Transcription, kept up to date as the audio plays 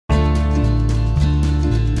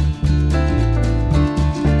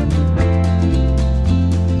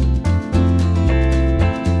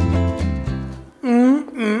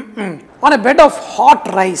on a bed of hot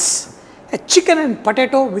rice, a chicken and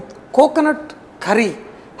potato with coconut curry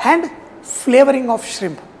and flavoring of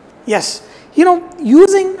shrimp. Yes,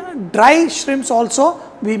 using dry shrimps also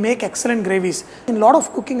we make excellent gravies. In a lot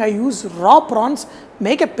of cooking I use raw prawns,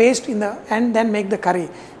 make a paste and then make the curry.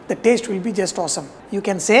 The taste will be just awesome. You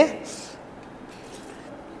can say,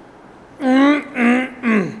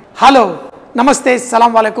 Hello. Namaste,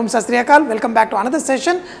 Salam Alaikum, Sat Sri Akal. Welcome back to another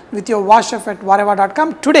session with your Vahchef at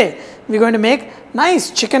whatever.com. Today, we are going to make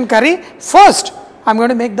nice chicken curry. First, I am going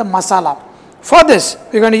to make the masala. For this,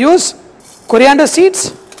 we are going to use coriander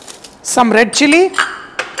seeds, some red chilli,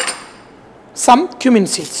 some cumin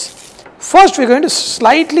seeds. First, we are going to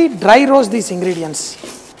slightly dry roast these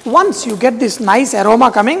ingredients. Once you get this nice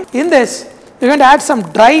aroma coming, in this, we are going to add some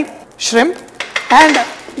dry shrimp and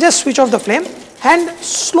just switch off the flame and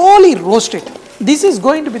slowly roast it. This is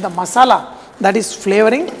going to be the masala that is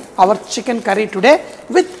flavoring our chicken curry today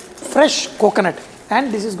with fresh coconut,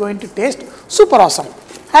 and this is going to taste super awesome.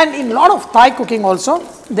 And in a lot of Thai cooking also,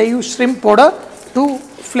 they use shrimp powder to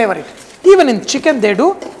flavor it. Even in chicken they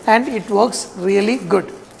do, and it works really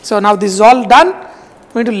good. So now this is all done.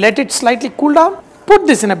 I'm going to let it slightly cool down. Put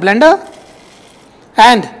this in a blender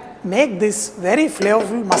and make this very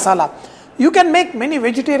flavorful masala. You can make many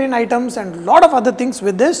vegetarian items and lot of other things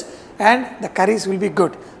with this, and the curries will be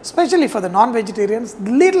good. Especially for the non-vegetarians,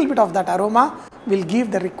 little bit of that aroma will give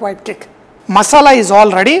the required kick. Masala is all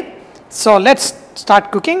ready. So let's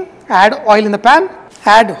start cooking. Add oil in the pan.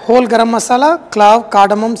 Add whole garam masala, clove,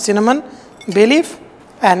 cardamom, cinnamon, bay leaf,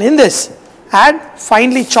 and in this add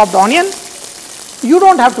finely chopped onion. You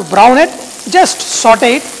don't have to brown it, just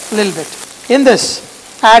saute it a little bit. In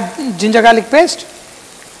this add ginger garlic paste,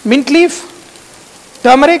 mint leaf,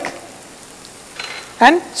 turmeric,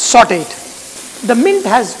 and saute it. The mint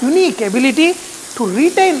has unique ability to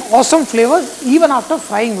retain awesome flavors even after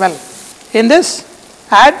frying well. In this,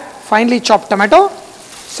 add finely chopped tomato,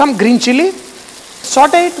 some green chilli,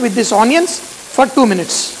 saute it with these onions for 2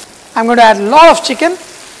 minutes. I'm going to add a lot of chicken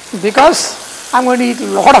because I'm going to eat a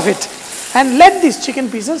lot of it. And let these chicken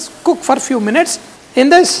pieces cook for a few minutes. In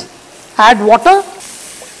this, add water,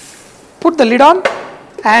 put the lid on,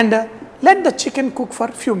 and let the chicken cook for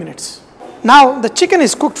a few minutes. Now the chicken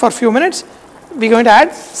is cooked for a few minutes. We are going to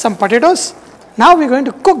add some potatoes. Now we are going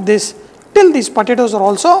to cook this till these potatoes are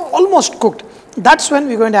also almost cooked. That's when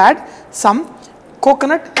we are going to add some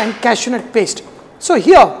coconut and cashew nut paste. So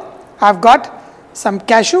here I have got some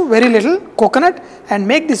cashew, very little coconut, and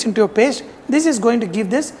make this into a paste. This is going to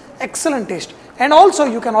give this excellent taste. And also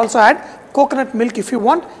you can also add coconut milk if you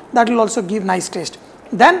want. That will also give nice taste.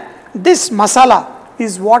 Then this masala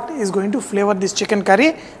is what is going to flavor this chicken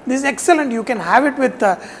curry. This is excellent. You can have it with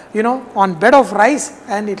on bed of rice,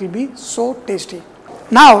 and it will be so tasty.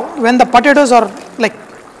 Now when the potatoes are like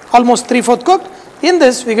almost 3/4 cooked, in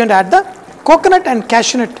this we are going to add the coconut and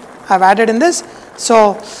cashew nut I have added in this.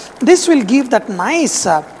 So this will give that nice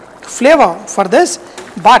flavor for this,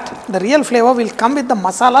 but the real flavor will come with the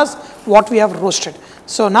masalas what we have roasted.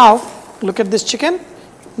 So now look at this chicken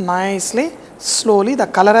nicely. Slowly the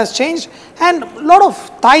color has changed, and a lot of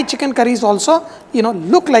Thai chicken curries also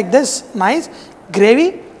look like this, nice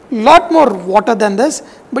gravy, lot more water than this,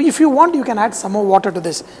 but if you want you can add some more water to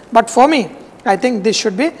this, but for me I think this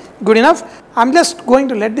should be good enough. I'm just going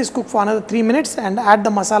to let this cook for another 3 minutes and add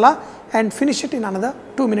the masala and finish it in another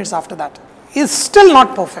 2 minutes after that. It's still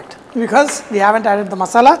not perfect because we haven't added the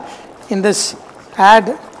masala. In this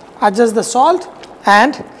adjust the salt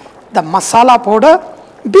and the masala powder.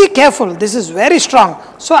 Be careful, this is very strong,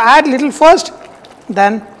 so add little first,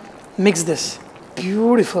 then mix this.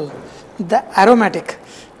 Beautiful, the aromatic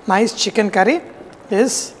nice chicken curry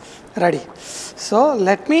is ready. So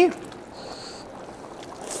let me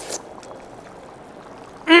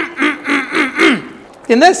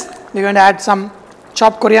in this we are going to add some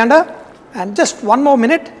chopped coriander and just 1 more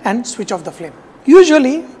minute and switch off the flame.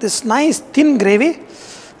 Usually this nice thin gravy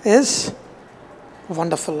is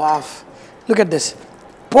wonderful. Look at this.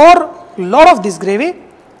 Pour a lot of this gravy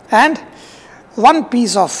and 1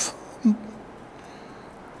 piece of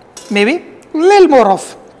maybe a little more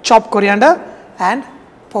of chopped coriander, and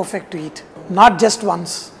perfect to eat. Not just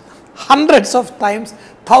once, hundreds of times,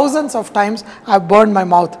 thousands of times I have burned my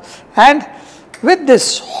mouth. And with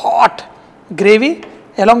this hot gravy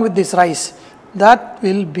along with this rice, that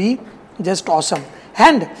will be just awesome.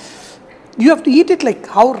 And you have to eat it like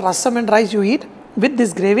how rasam and rice you eat, with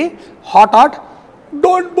this gravy, hot.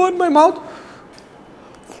 Don't burn my mouth.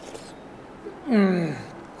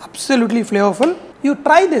 Absolutely flavorful. You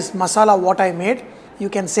try this masala what I made. You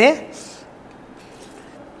can say,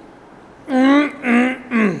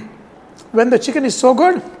 when the chicken is so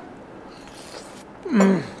good,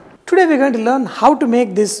 Today we are going to learn how to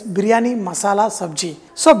make this Biryani Masala Sabjii.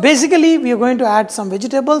 So basically we are going to add some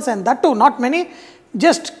vegetables, and that too not many,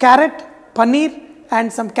 just carrot, paneer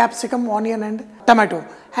and some capsicum, onion and tomato.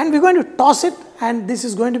 And we are going to toss it, and this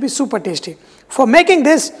is going to be super tasty. For making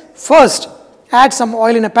this, first add some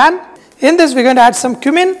oil in a pan. In this we are going to add some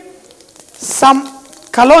cumin, some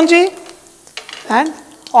kalonji and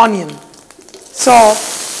onion. So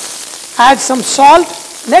add some salt,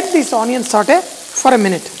 let this onion saute for a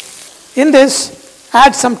minute. In this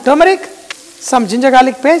add some turmeric, some ginger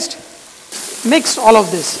garlic paste, mix all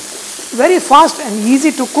of this. Very fast and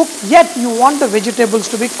easy to cook, yet you want the vegetables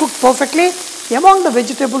to be cooked perfectly. Among the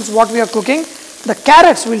vegetables what we are cooking, the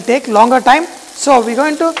carrots will take longer time, so we are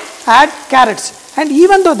going to add carrots. And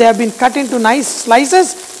even though they have been cut into nice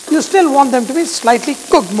slices, you still want them to be slightly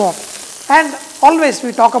cooked more. And always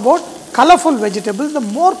we talk about colorful vegetables. The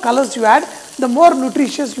more colors you add, the more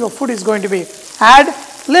nutritious your food is going to be. Add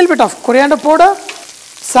a little bit of coriander powder,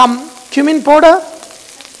 some cumin powder,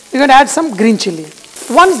 you are going to add some green chilli.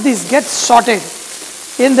 Once this gets sauteed,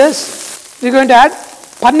 in this we are going to add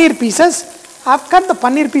paneer pieces. I have cut the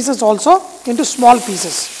paneer pieces also into small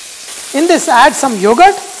pieces. In this add some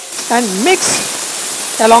yogurt and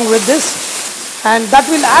mix along with this, and that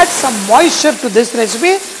will add some moisture to this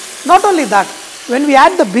recipe. Not only that, when we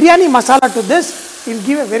add the biryani masala to this, it will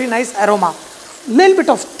give a very nice aroma. Little bit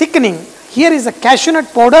of thickening. Here is a cashew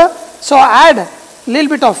nut powder, so add a little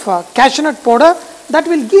bit of cashew nut powder. That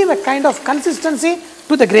will give a kind of consistency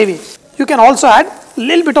to the gravy. You can also add a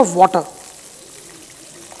little bit of water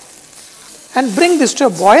and bring this to a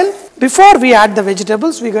boil. Before we add the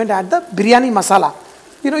vegetables, we are going to add the biryani masala.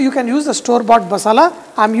 You can use the store-bought masala.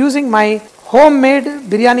 I am using my homemade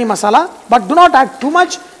biryani masala, but do not add too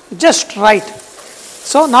much, just right.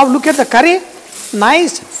 So now look at the curry,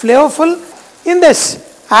 nice, flavorful. In this,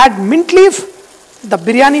 add mint leaf, the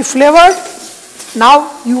biryani flavor.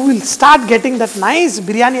 Now you will start getting that nice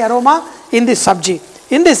biryani aroma in this sabji.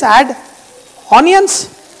 In this add onions,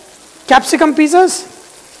 capsicum pieces,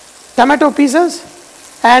 tomato pieces,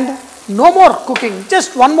 and no more cooking,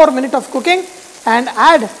 just 1 more minute of cooking, and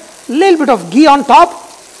add a little bit of ghee on top.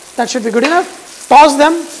 That should be good enough. Toss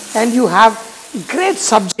them and you have great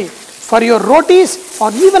sabji. For your rotis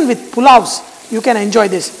or even with pulavs, you can enjoy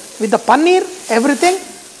this. With the paneer, everything,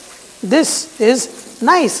 this is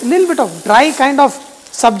nice. Little bit of dry kind of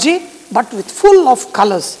sabji, but with full of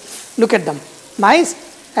colors. Look at them. Nice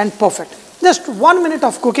and perfect. Just 1 minute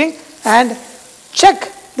of cooking, and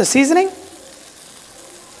check the seasoning.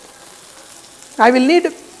 I will need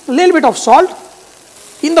a little bit of salt.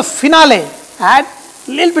 In the finale, add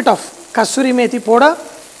a little bit of kasuri methi powder.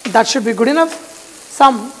 That should be good enough.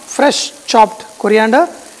 Some fresh chopped coriander,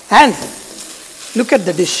 and look at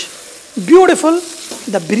the dish. Beautiful.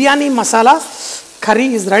 The biryani masala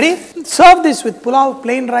curry is ready. Serve this with pulao,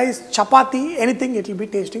 plain rice, chapati, anything, it will be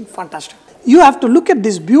tasting fantastic. You have to look at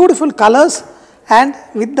these beautiful colors, and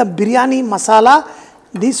with the biryani masala,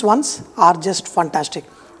 these ones are just fantastic.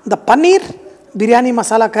 The paneer biryani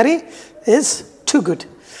masala curry is too good.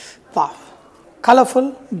 Wow.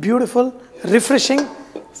 Colorful, beautiful, refreshing,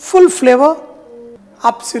 full flavor,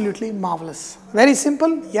 absolutely marvelous. Very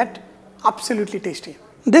simple, yet absolutely tasty.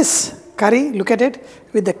 This curry, look at it,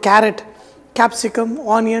 with the carrot, capsicum,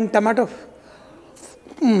 onion, tomato.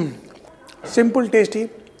 Simple, tasty,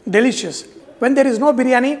 delicious. When there is no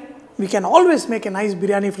biryani, we can always make a nice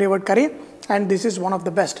biryani flavored curry, and this is one of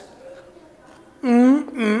the best.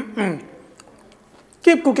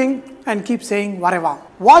 Keep cooking and keep saying Vareva.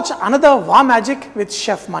 Watch another Wow Magic with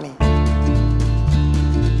Chef Mani.